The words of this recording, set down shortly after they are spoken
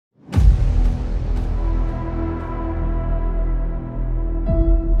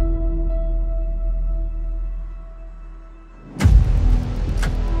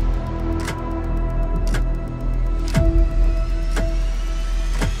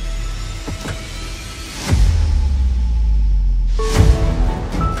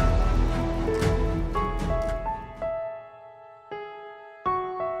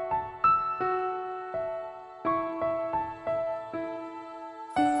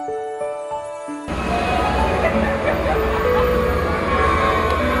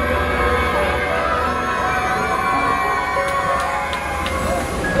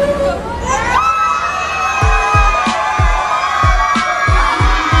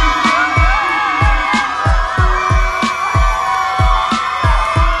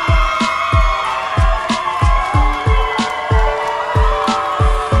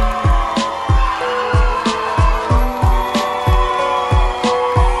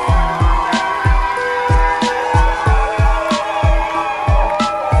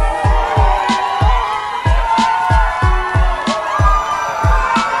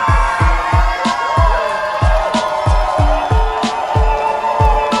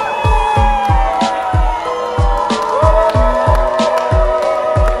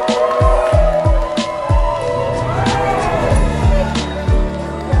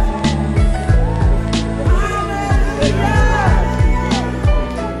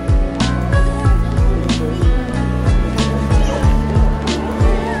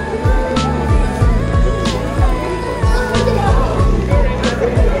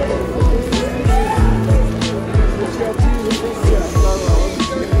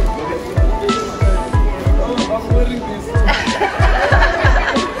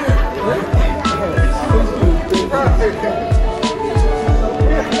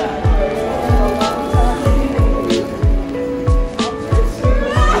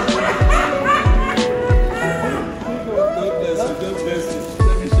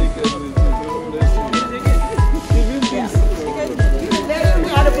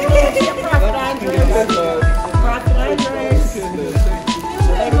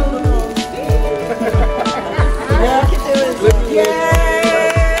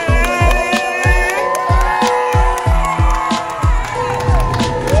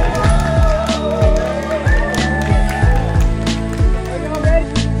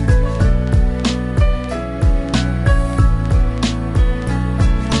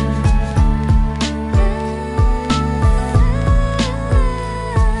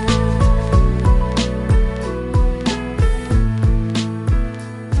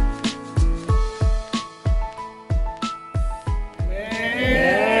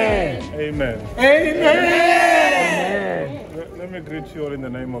Let me greet you all in the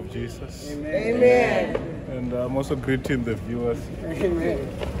name of Jesus. Amen. And I'm also greeting the viewers. Amen.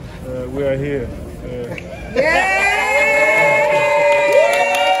 We are here.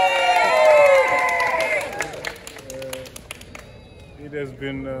 It has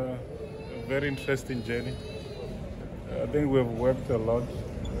been a very interesting journey. I think we've worked a lot.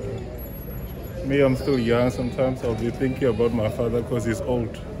 Me, I'm still young. Sometimes I'll be thinking about my father because he's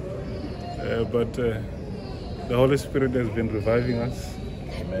old. But the Holy Spirit has been reviving us.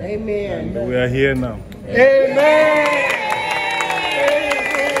 Amen. And we are here now. Amen.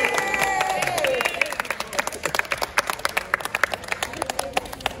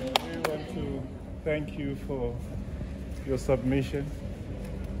 We want to thank you for your submission.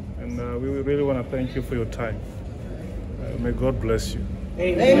 And we really want to thank you for your time. May God bless you.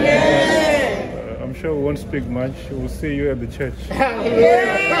 Amen. I'm sure we won't speak much. We'll see you at the church.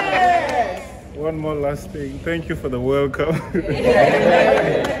 Yes. One more last thing. Thank you for the welcome.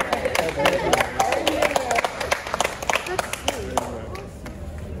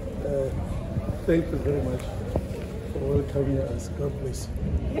 Thank you very much for welcoming us. God bless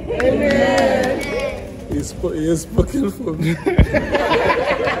you. Amen. He has spoken for me.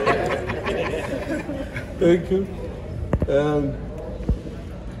 Thank you.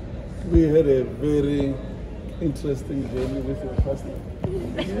 We had a very interesting journey with your pastor.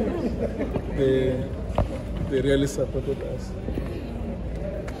 They really supported us.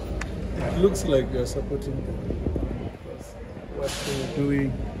 It looks like you're supporting them. What they're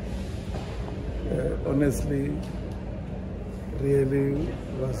doing, honestly, really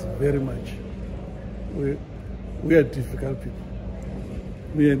was very much. We are difficult people.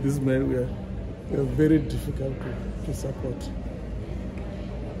 Me and this man, we are very difficult people to support.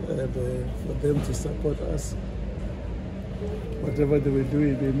 And for them to support us, whatever they were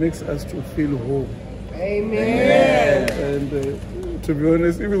doing, it makes us to feel home. Amen. And to be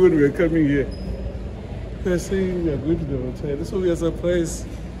honest, even when we were coming here, we are saying we are going to the hotel. So we are surprised.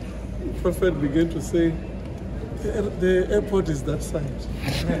 The prophet began to say, the airport is that side.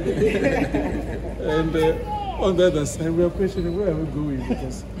 And on the other side, we are questioning where are we going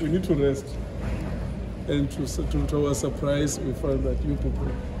because we need to rest. And to our surprise, we found that you people,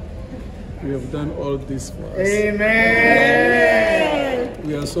 we have done all this for us. Amen.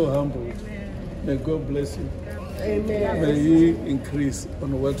 We are so humbled. May God bless you. Amen. May He increase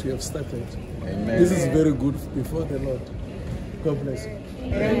on what you have started. Amen. This is very good before the Lord. God bless you.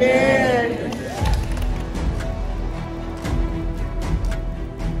 Amen.